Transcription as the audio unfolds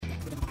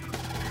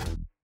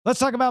Let's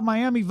talk about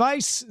Miami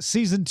Vice,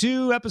 season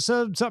 2,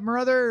 episode something or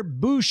other,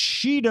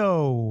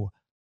 Bushido.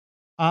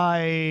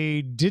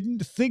 I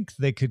didn't think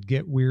they could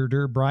get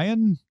weirder,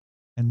 Brian.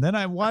 And then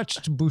I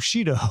watched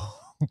Bushido.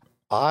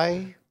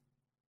 I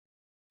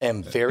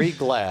am very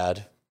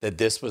glad that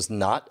this was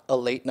not a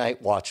late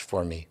night watch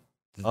for me.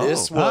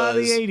 This was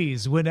the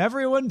 80s when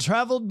everyone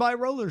traveled by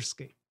roller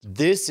skate.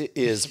 This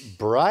is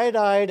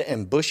bright-eyed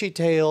and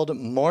bushy-tailed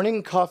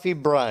morning coffee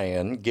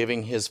Brian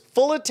giving his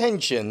full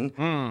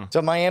attention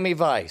to Miami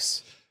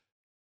Vice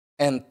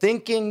and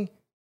thinking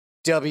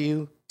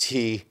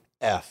WTF.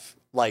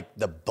 Like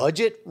the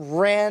budget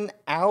ran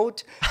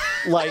out,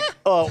 like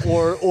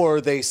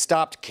or they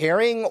stopped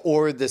caring,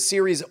 or the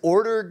series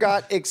order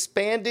got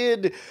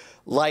expanded.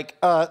 Like,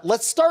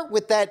 let's start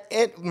with that.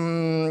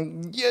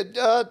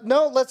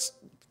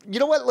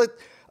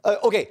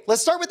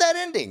 Let's start with that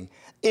ending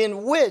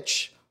in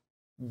which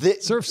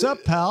Surf's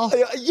up, pal.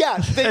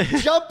 They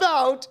jump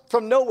out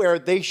from nowhere.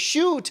 They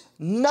shoot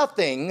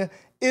nothing.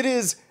 It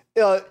is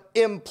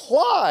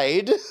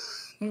implied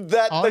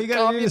that all the you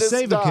gotta do to communist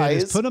save a kid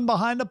dies. is put him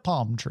behind a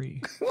palm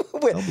tree.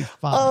 Wait, They'll be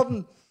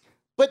fine.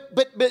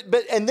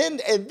 and then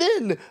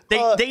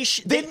They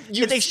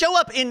show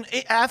up in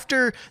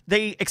after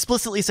they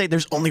explicitly say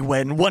there's only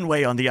one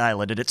way on the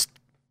island, and it's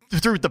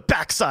through the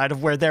backside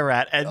of where they're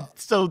at. And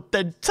so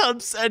then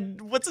Tubbs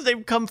and what's his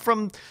name come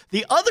from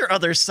the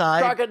other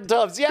side. Crockett and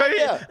Tubbs,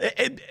 yeah.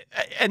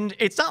 And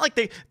it's not like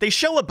they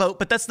show a boat,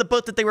 but that's the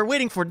boat that they were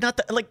waiting for. Not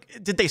that,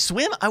 like, did they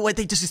swim?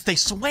 They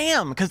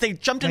swam because they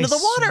jumped into the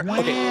water.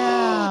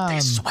 Okay.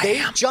 They swam.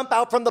 They jump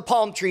out from the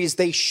palm trees.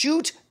 They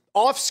shoot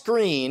off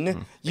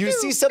screen. You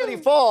see somebody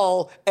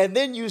fall, and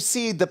then you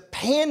see the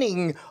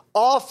panning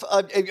off,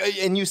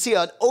 and you see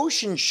an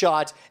ocean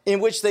shot in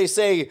which they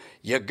say,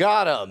 "You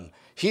got him.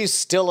 He's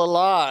still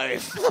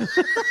alive."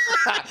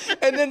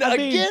 And then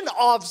again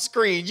off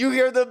screen, you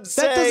hear them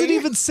say... That doesn't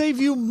even save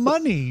you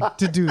money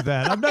to do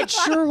that. I'm not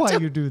sure why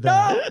you do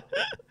that.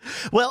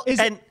 Well,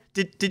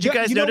 did you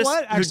guys you notice? know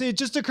what? Actually, it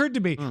just occurred to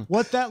me.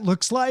 What that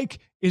looks like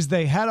is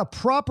they had a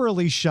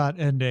properly shot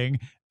ending,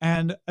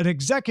 and an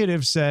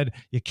executive said,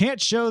 you can't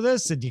show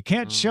this and you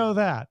can't show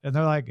that. And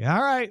they're like,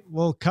 all right,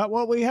 we'll cut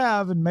what we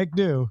have and make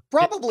do.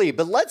 Probably,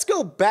 but let's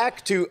go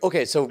back to,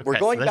 so we're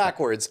going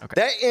backwards. Okay.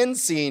 That end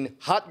scene,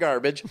 hot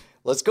garbage.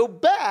 Let's go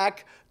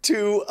back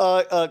to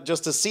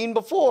just a scene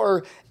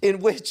before in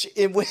which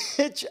Edward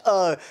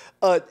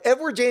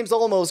James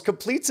Olmos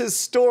completes his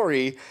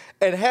story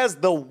and has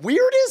the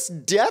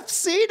weirdest death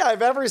scene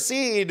I've ever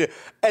seen.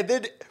 And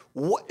then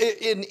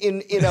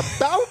in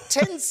about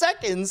 10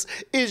 seconds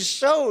is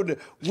shown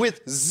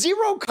with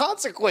zero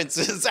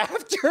consequences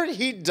after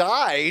he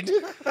died.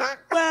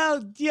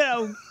 Well, did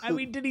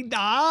he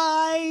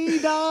die?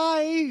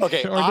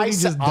 Okay, Or did he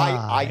just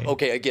die?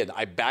 Again,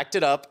 I backed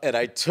it up and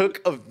I took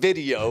a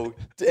video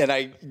and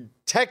I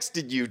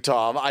texted you,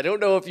 Tom. I don't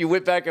know if you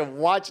went back and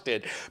watched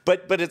it,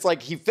 but it's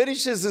like he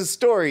finishes his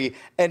story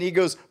and he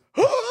goes,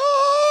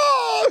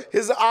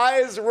 his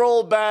eyes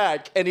roll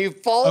back and he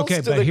falls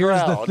to the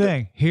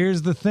ground.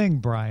 Here's the thing,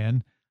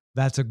 Brian.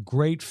 That's a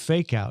great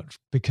fake out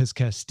because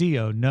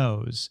Castillo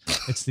knows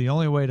it's the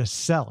only way to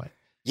sell it.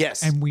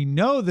 Yes. And we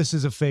know this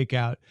is a fake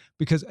out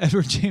because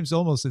Edward James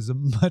Olmos is a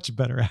much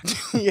better actor.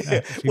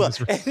 And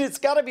it's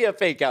got to be a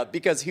fake out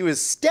because he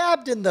was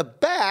stabbed in the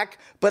back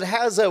but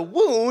has a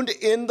wound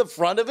in the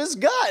front of his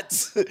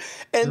guts.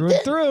 And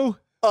through.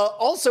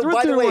 Also,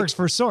 by the way, works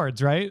for swords,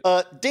 right?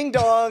 Ding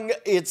dong!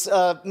 It's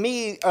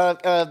me,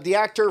 the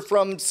actor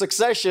from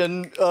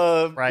Succession.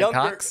 Brian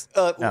Cox?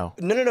 No.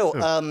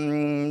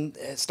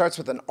 It starts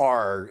with an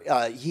R.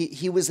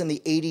 He was in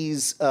the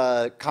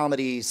 '80s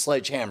comedy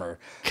Sledgehammer.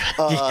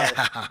 Do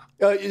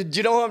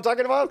you know who I'm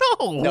talking about?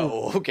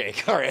 No. Okay.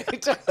 All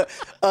right.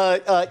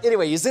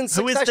 Anyway, he's in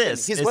Succession. Who is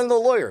this? He's one of the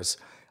lawyers.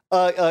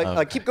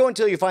 Keep going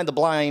until you find the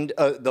blonde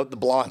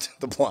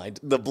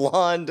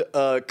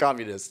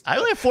communist. I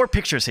only have 4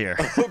 pictures here.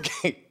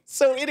 Okay.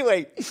 So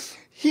anyway,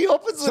 he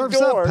opens the Surf's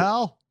door. up,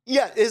 pal.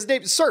 Yeah, his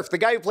name's Surf, the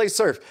guy who plays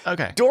Surf.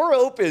 Okay. Door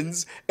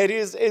opens and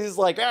he's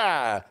like,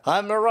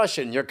 I'm a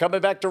Russian. You're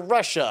coming back to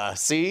Russia,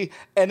 see?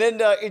 And then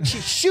and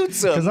she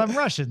shoots him. Because I'm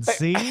Russian,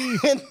 see?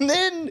 And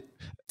then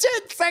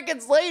 10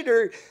 seconds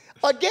later,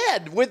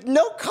 again, with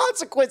no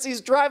consequence, he's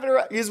driving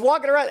around, he's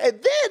walking around,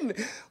 and then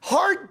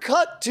hard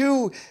cut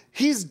to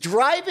he's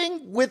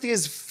driving with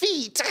his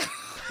feet.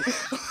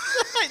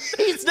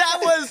 That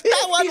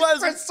one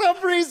was for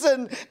some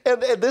reason,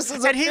 and this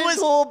is a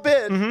visual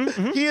bit.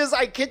 He is,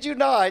 I kid you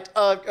not.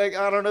 I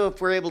don't know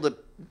if we're able to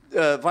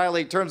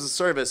violate terms of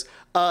service.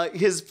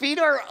 His feet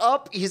are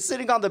up. He's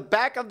sitting on the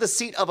back of the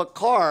seat of a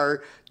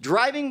car,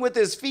 driving with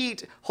his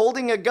feet,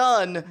 holding a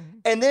gun,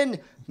 and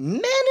then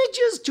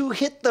manages to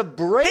hit the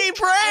brake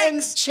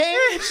and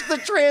change the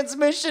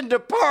transmission to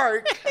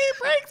park. He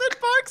brakes and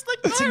parks the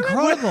car. It's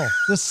incredible.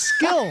 The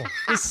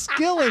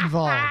skill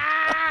involved.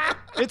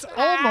 It's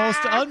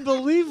almost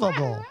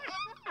unbelievable.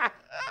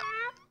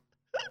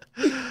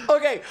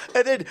 Okay,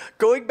 and then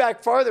going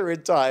back farther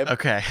in time.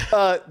 Okay.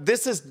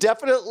 This is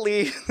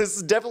definitely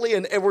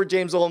an Edward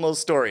James Olmos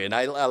story, and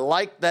I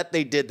like that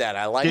they did that.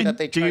 I like that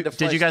they tried to.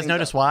 Did you guys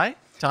notice why?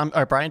 Tom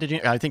or Brian? Did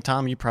you? I think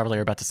Tom, you probably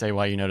are about to say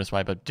why you noticed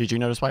why, but did you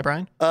notice why,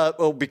 Brian?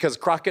 Well, because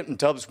Crockett and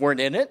Tubbs weren't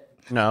in it.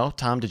 No,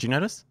 Tom, did you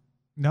notice?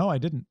 No, I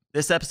didn't.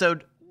 This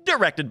episode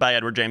directed by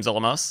Edward James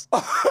Olmos.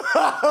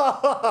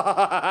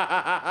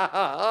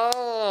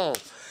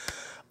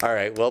 All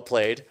right, well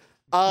played.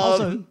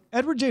 Also,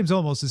 Edward James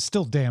Olmos is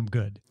still damn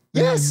good.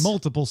 Yes. In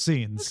multiple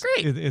scenes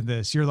in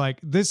this. You're like,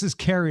 this is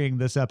carrying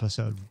this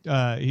episode.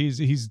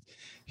 He's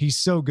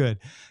so good.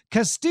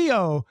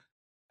 Castillo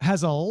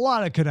has a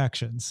lot of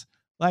connections.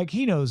 Like,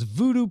 he knows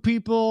voodoo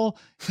people.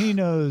 He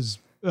knows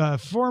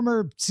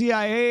former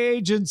CIA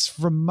agents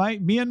from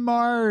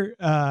Myanmar.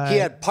 He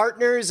had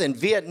partners in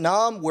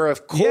Vietnam where,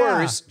 of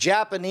course,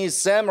 Japanese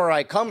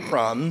samurai come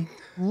from.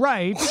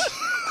 Right.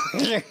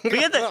 We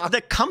had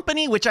the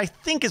company, which I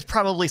think is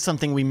probably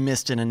something we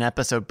missed in an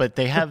episode, but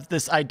they have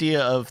this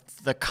idea of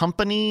the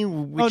company.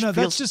 Which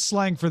that's just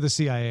slang for the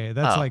CIA.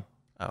 That's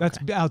that's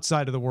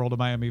outside of the world of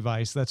Miami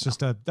Vice. That's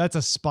just that's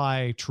a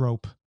spy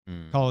trope.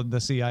 Calling the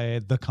CIA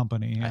the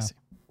company. Yeah. I see.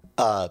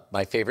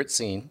 My favorite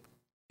scene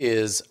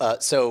is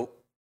so.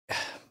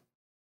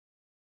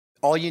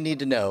 All you need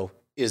to know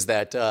is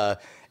that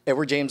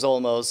Edward James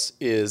Olmos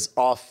is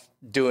off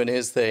doing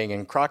his thing,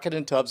 and Crockett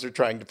and Tubbs are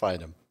trying to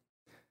find him.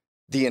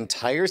 The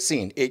entire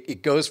scene,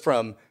 it goes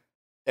from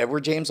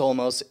Edward James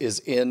Olmos is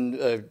in,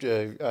 I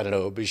don't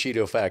know, a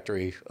Bushido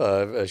factory,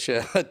 a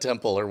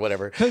temple or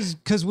whatever.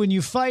 Because when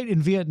you fight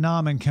in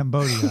Vietnam and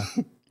Cambodia.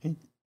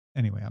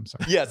 Anyway, I'm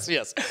sorry. Yes.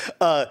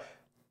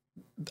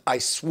 I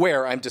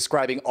swear I'm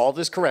describing all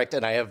this correct,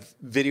 and I have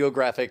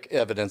videographic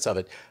evidence of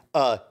it.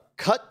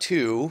 Cut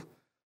to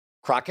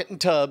Crockett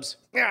and Tubbs.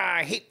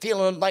 I hate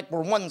feeling like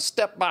we're one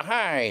step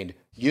behind.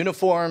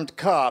 Uniformed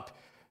cop.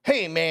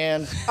 Hey,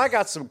 man, I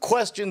got some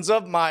questions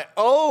of my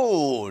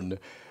own.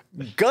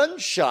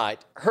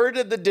 Gunshot heard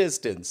in the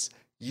distance.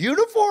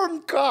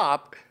 Uniformed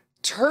cop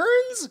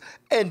turns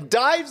and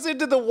dives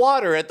into the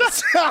water at the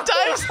sound.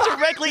 Dives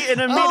directly and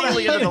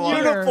immediately into the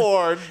water.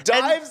 Uniform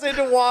dives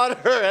into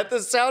water at the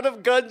sound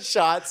of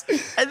gunshots.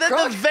 And then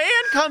the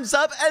van comes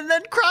up, and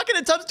then Crockett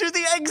and Tubbs do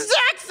the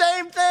exact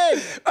same thing.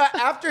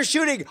 After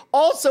shooting,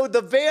 also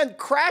the van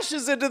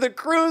crashes into the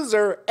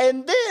cruiser,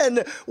 and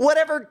then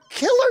whatever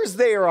killers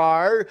there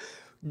are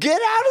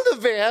get out of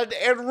the van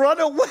and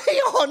run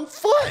away on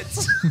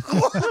foot.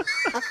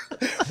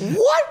 What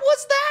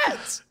was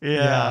that?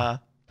 Yeah.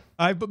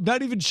 I'm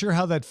not even sure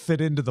how that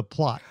fit into the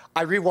plot.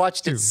 I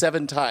rewatched it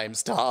 7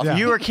 times, Tom. Yeah.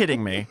 You were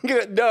kidding me.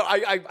 No,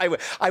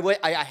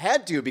 I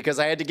had to because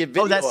I had to give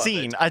video. Oh, that of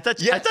scene. It. I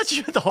thought you had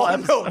the whole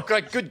episode.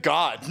 No, good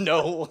God,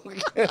 no.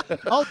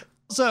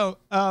 Also,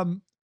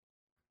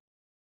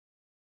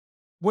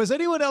 was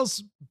anyone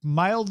else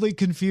mildly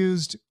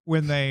confused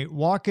when they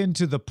walk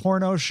into the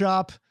porno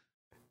shop?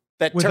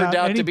 That turned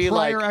out to be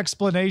like prior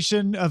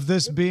explanation of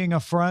this being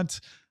a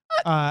front.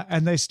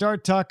 And they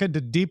start talking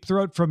to Deep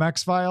Throat from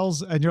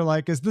X-Files, and you're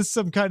like, is this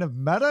some kind of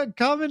meta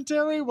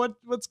commentary?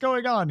 What's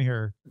going on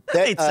here?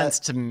 That made sense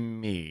to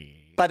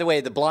me. By the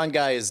way, the blonde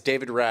guy is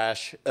David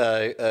Rash,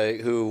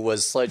 who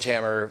was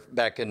Sledgehammer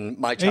back in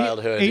my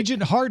childhood.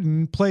 Agent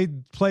Harden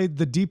played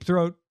the Deep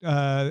Throat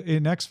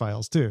in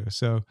X-Files too.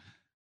 So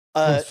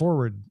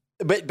forward.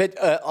 But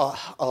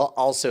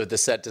also the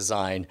set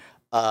design.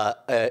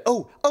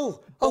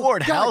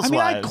 Lord, Housewives.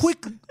 I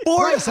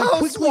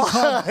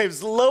mean,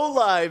 low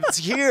lives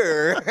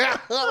here.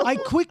 I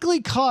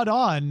quickly caught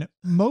on,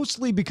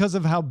 mostly because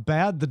of how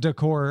bad the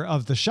decor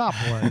of the shop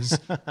was,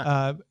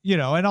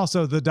 and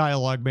also the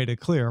dialogue made it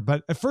clear.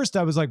 But at first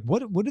I was like,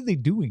 what are they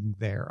doing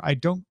there? I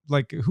don't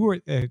like who are,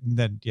 and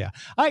then,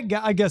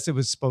 I guess it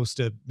was supposed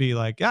to be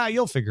like,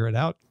 you'll figure it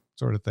out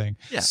sort of thing.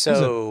 Yeah.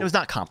 So it was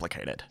not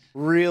complicated.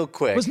 Real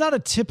quick. It was not a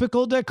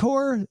typical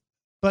decor,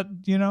 but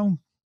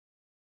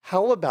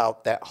how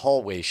about that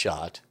hallway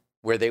shot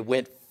where they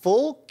went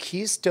full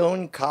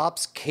Keystone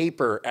Cops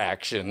caper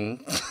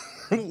action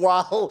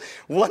while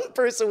one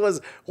person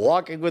was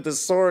walking with a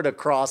sword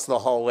across the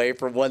hallway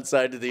from one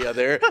side to the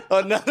other.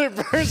 Another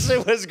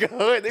person was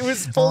going. It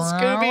was full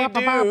Scooby-Doo.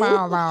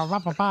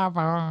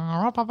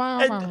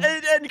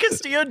 And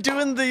Castillo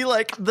doing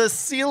the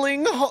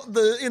ceiling,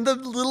 in the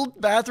little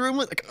bathroom,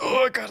 like,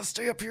 I gotta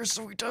stay up here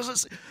so he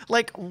doesn't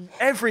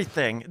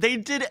everything. They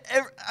did.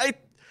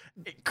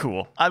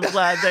 Cool. I'm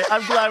glad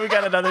we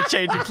got another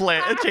change of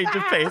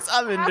pace.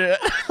 I'm into it.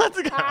 Let's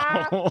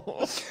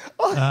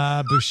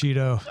go.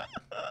 Bushido.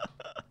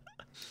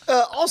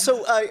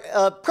 Also,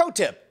 pro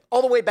tip.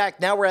 All the way back.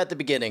 Now we're at the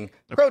beginning.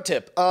 Okay. Pro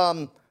tip.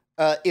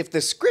 If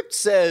the script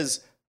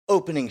says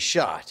opening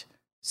shot,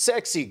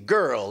 sexy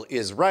girl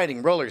is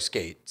riding roller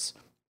skates.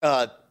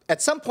 At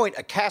some point,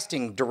 a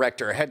casting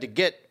director had to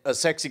get a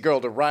sexy girl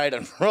to ride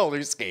on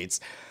roller skates.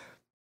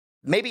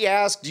 Maybe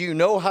ask, do you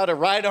know how to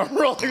ride on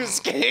roller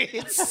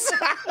skates?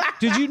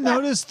 Did you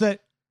notice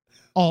that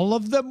All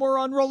of them were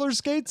on roller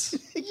skates?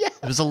 Yeah.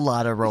 There was a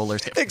lot of roller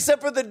skates.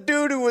 Except for the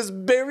dude who was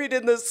buried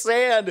in the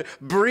sand,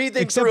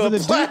 breathing Except through for a the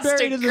dude plastic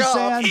buried in the cup.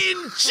 sand.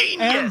 Ingenious.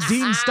 And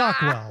Dean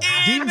Stockwell.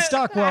 Dean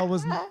Stockwell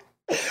was...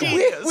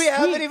 We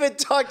haven't even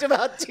talked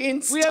about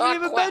Dean Stockwell. We haven't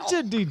even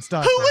mentioned Dean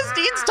Stockwell. Who was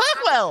Dean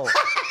Stockwell?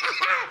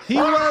 He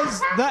was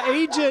the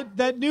agent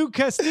that knew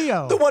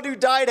Castillo. The one who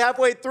died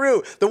halfway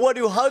through. The one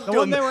who hugged The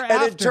one him they were and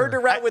then after. turned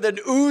around with an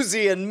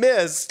Uzi and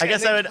missed. I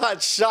guess and I then would-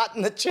 got shot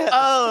in the chest.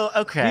 Oh,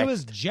 okay. He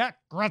was Jack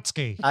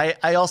Gretzky.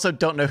 I also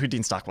don't know who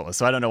Dean Stockwell is,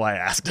 so I don't know why I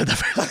asked in the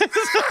first place.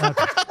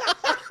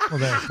 Well,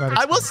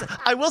 that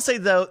I will say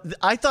though,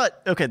 I thought,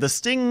 okay, the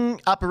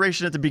sting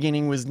operation at the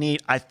beginning was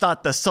neat. I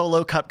thought the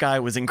solo cup guy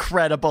was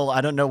incredible.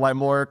 I don't know why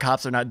more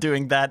cops are not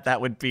doing that.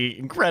 That would be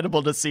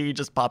incredible to see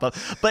just pop up.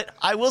 But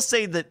I will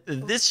say that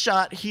this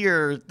shot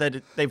here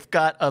that they've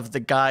got of the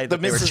guy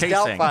that they were Mrs.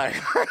 chasing,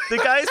 Doubtfire. the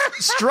guy's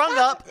strung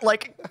up,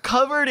 like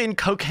covered in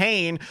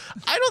cocaine.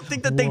 I don't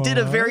think that they did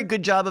a very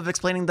good job of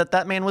explaining that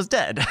that man was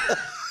dead.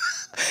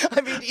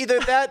 I mean, either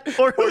that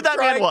Or who that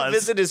man trying was. to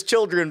visit his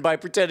children by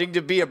pretending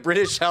to be a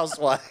British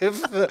housewife.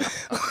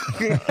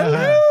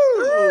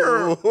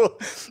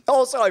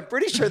 Also, I'm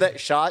pretty sure that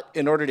shot,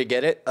 in order to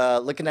get it,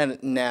 looking at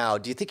it now,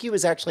 do you think he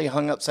was actually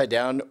hung upside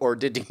down, or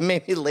did he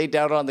maybe lay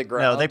down on the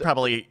ground? No, they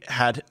probably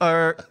had,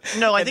 or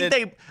no, I don't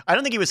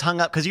think he was hung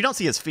up because you don't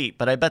see his feet,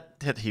 but I bet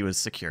that he was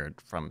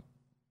secured from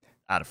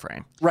out of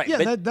frame. Right. Yeah,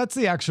 but that's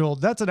an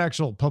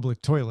actual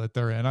public toilet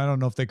they're in. I don't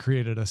know if they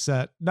created a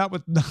set, not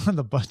on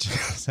the budget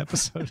of this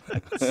episode.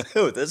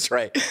 oh, that's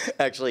right.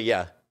 Actually,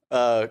 yeah.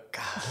 God,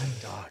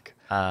 dog.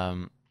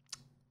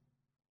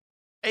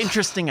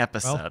 Interesting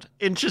episode.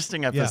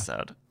 Interesting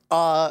episode.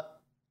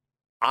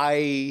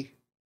 I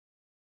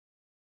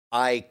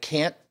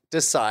can't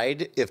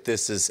decide if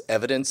this is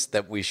evidence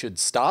that we should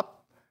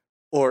stop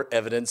or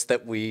evidence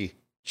that we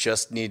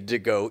just need to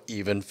go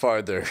even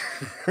farther.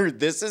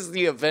 This is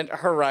the event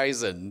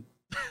horizon.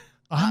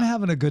 I'm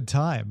having a good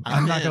time.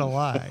 I'm not going to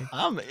lie.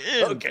 I'm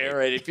in. Okay, all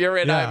right. If you're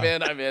in, Yeah.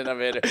 I'm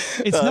in.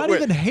 It's not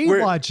even hate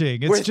we're-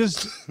 watching. It's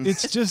just like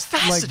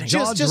fascinating.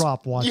 jaw just-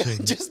 drop watching.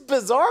 Yeah, just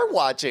bizarre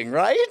watching,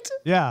 right?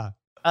 Yeah.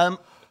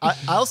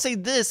 I'll say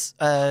this.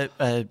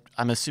 I'm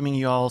assuming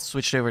you all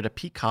switched over to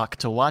Peacock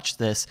to watch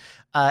this.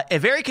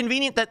 Very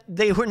convenient that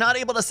they were not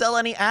able to sell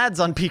any ads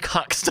on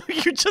Peacock, so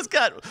you just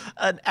got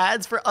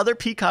ads for other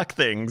Peacock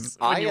things.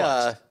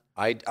 I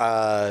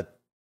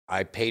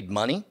paid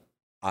money.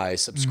 I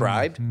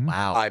subscribed. Mhm.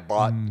 Wow.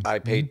 I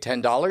paid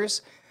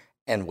 $10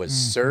 and was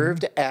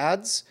served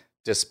ads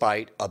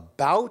despite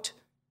about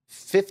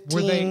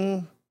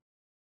 15.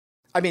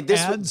 I mean, this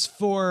Ads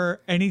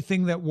for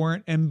anything that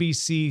weren't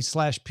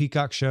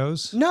NBC/Peacock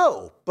shows.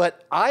 no,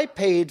 but I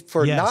paid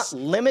for Yes. not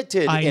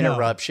limited I know.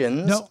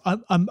 interruptions. No,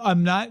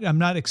 I'm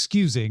not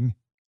excusing.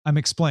 I'm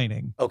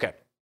explaining. Okay.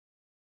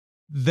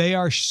 They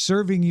are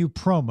serving you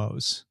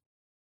promos,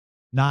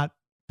 not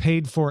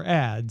paid for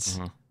ads,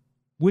 Mhm.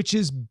 which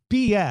is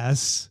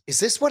BS. Is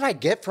this what I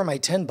get for my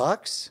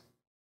 $10?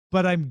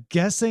 But I'm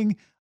guessing,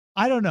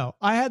 I don't know.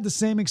 I had the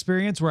same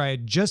experience where I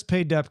had just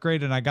paid to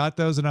upgrade and I got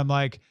those and I'm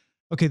like,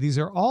 okay, these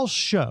are all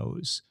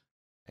shows.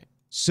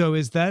 So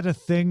is that a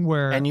thing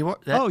where, And you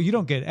you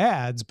don't get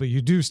ads, but you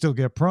do still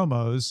get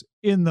promos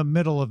in the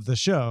middle of the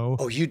show?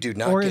 Oh, you do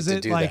not Or get is to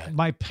it do like that.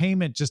 my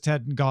payment just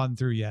hadn't gone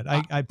through yet?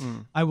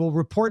 I will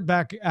report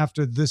back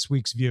after this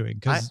week's viewing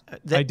because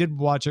I did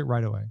watch it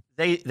right away.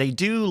 They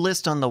do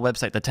list on the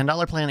website the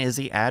 $10 plan is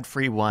the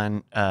ad-free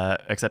one,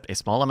 except a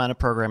small amount of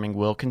programming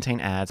will contain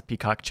ads,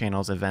 Peacock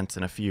channels, events,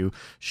 and a few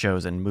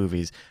shows and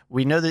movies.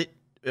 We know that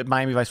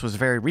Miami Vice was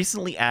very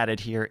recently added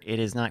here. It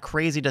is not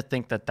crazy to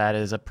think that that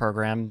is a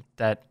program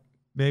that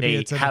Maybe they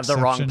it's an have the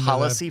wrong exception to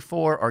policy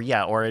for,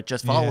 or it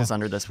just follows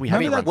under this. We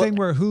Remember haven't that thing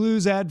where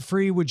Hulu's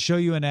ad-free would show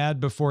you an ad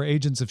before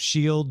Agents of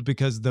S.H.I.E.L.D.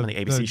 because the On the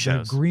ABC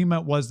shows.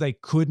 agreement was they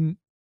couldn't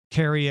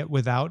carry it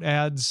without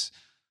ads?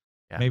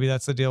 Yeah. Maybe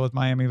that's the deal with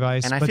Miami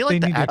Vice. And I but feel they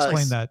like the need to ads-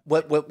 explain that.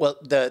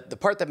 The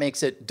part that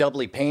makes it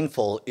doubly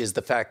painful is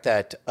the fact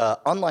that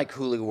unlike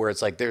Hulu, where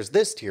it's like there's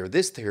this tier, or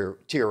this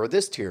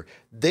tier,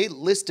 they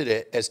listed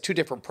it as two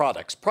different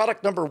products.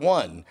 Product number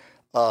 1,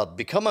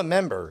 become a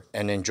member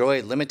and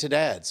enjoy limited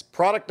ads.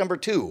 Product number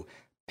 2,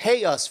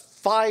 pay us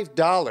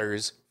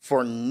 $5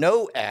 for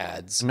no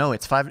ads. No,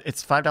 it's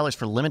 $5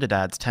 for limited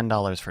ads,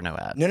 $10 for no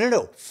ads. No,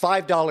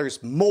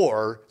 $5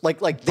 more.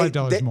 Like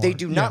 $5 more. they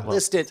do not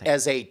list it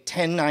as a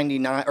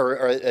 $10.99 or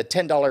a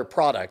 $10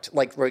 product.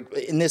 Like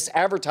in this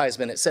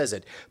advertisement, it says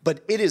it,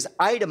 but it is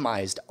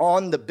itemized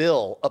on the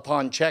bill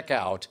upon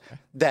checkout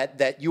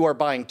that you are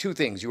buying two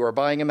things. You are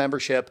buying a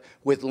membership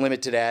with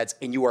limited ads,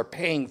 and you are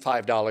paying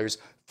 $5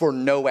 for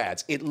no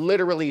ads. It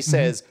literally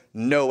says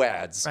no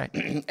ads.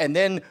 Right. And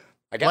then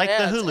I got Like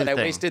the ads, Hulu and I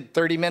thing. wasted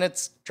 30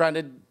 minutes trying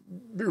to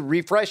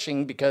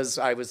refreshing because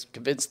I was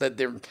convinced that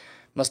there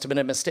must have been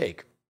a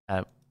mistake.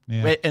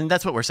 Yeah. And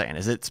that's what we're saying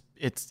is it's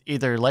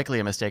either likely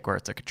a mistake or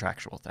it's a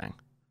contractual thing.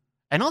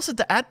 And also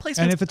the ad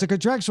placement. And if it's a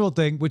contractual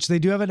thing, which they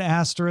do have an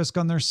asterisk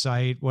on their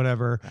site,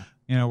 whatever,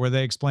 where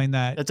they explain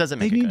that. That doesn't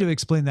they make it need good. to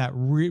explain that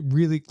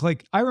really.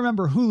 Like, I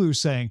remember Hulu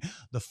saying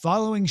the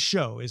following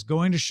show is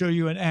going to show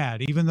you an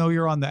ad, even though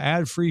you're on the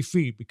ad-free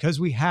feed, because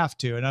we have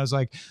to. And I was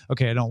like,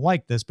 okay, I don't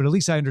like this, but at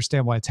least I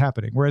understand why it's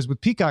happening. Whereas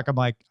with Peacock,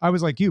 I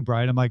was like you,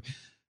 Brian. I'm like,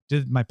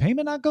 did my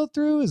payment not go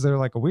through? Is there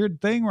like a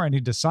weird thing where I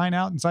need to sign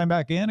out and sign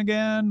back in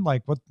again?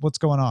 Like what's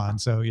going on?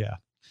 So yeah,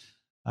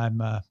 I'm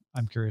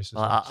curious.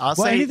 I'll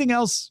say anything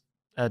else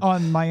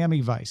on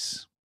Miami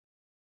Vice?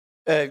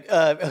 No,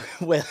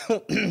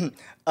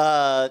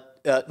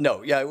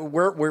 yeah,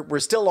 we're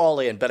still all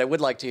in, but I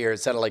would like to hear. It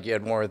sounded like you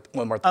had one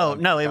more. Oh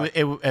no,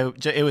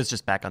 it was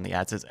just back on the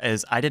ads.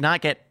 As I did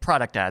not get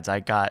product ads, I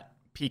got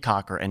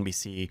Peacock or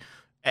NBC.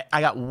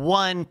 I got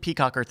one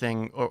Peacocker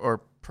thing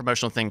or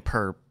promotional thing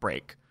per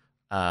break,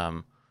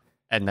 and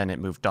then it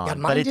moved on. Yeah,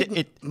 but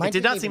it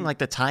did not seem like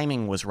the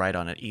timing was right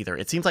on it either.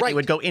 It seems like it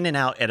would go in and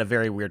out at a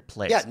very weird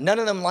place. Yeah, none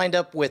of them lined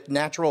up with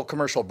natural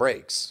commercial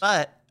breaks.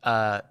 But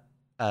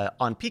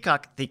on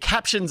Peacock, the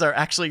captions are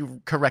actually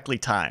correctly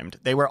timed.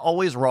 They were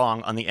always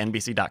wrong on the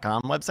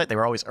NBC.com website. They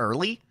were always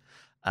early,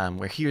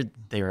 where here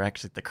they were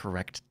actually the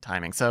correct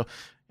timing. So,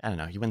 I don't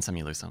know. You win some,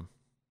 you lose some.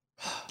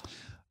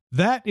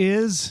 That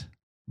is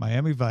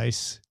Miami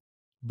Vice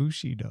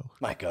Bushido.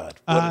 My God.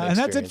 And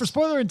that's it for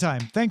Spoilerin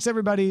Time. Thanks,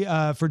 everybody,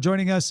 for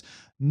joining us.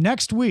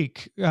 Next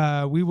week,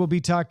 we will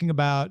be talking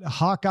about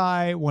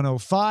Hawkeye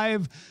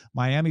 105,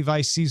 Miami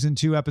Vice Season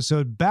 2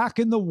 episode Back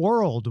in the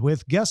World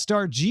with guest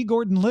star G.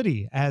 Gordon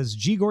Liddy as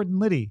G. Gordon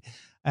Liddy,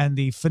 and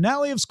the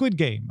finale of Squid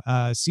Game,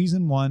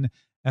 Season 1,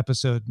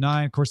 Episode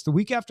 9. Of course, the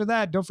week after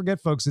that, don't forget,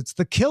 folks, it's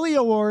the Killy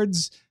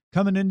Awards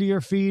coming into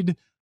your feed.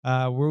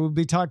 Where we'll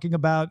be talking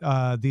about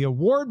the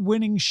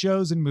award-winning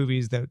shows and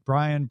movies that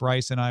Brian,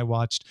 Bryce, and I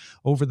watched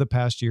over the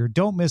past year.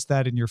 Don't miss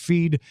that in your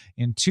feed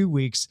in 2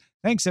 weeks.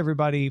 Thanks,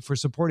 everybody, for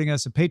supporting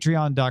us at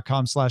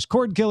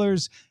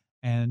patreon.com/cordkillers,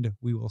 and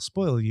we will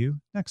spoil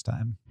you next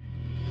time.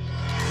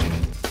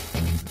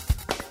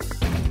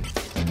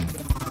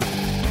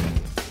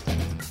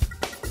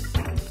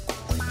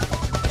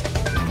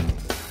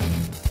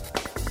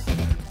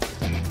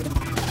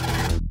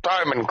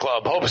 Diamond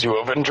Club hopes you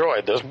have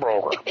enjoyed this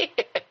program.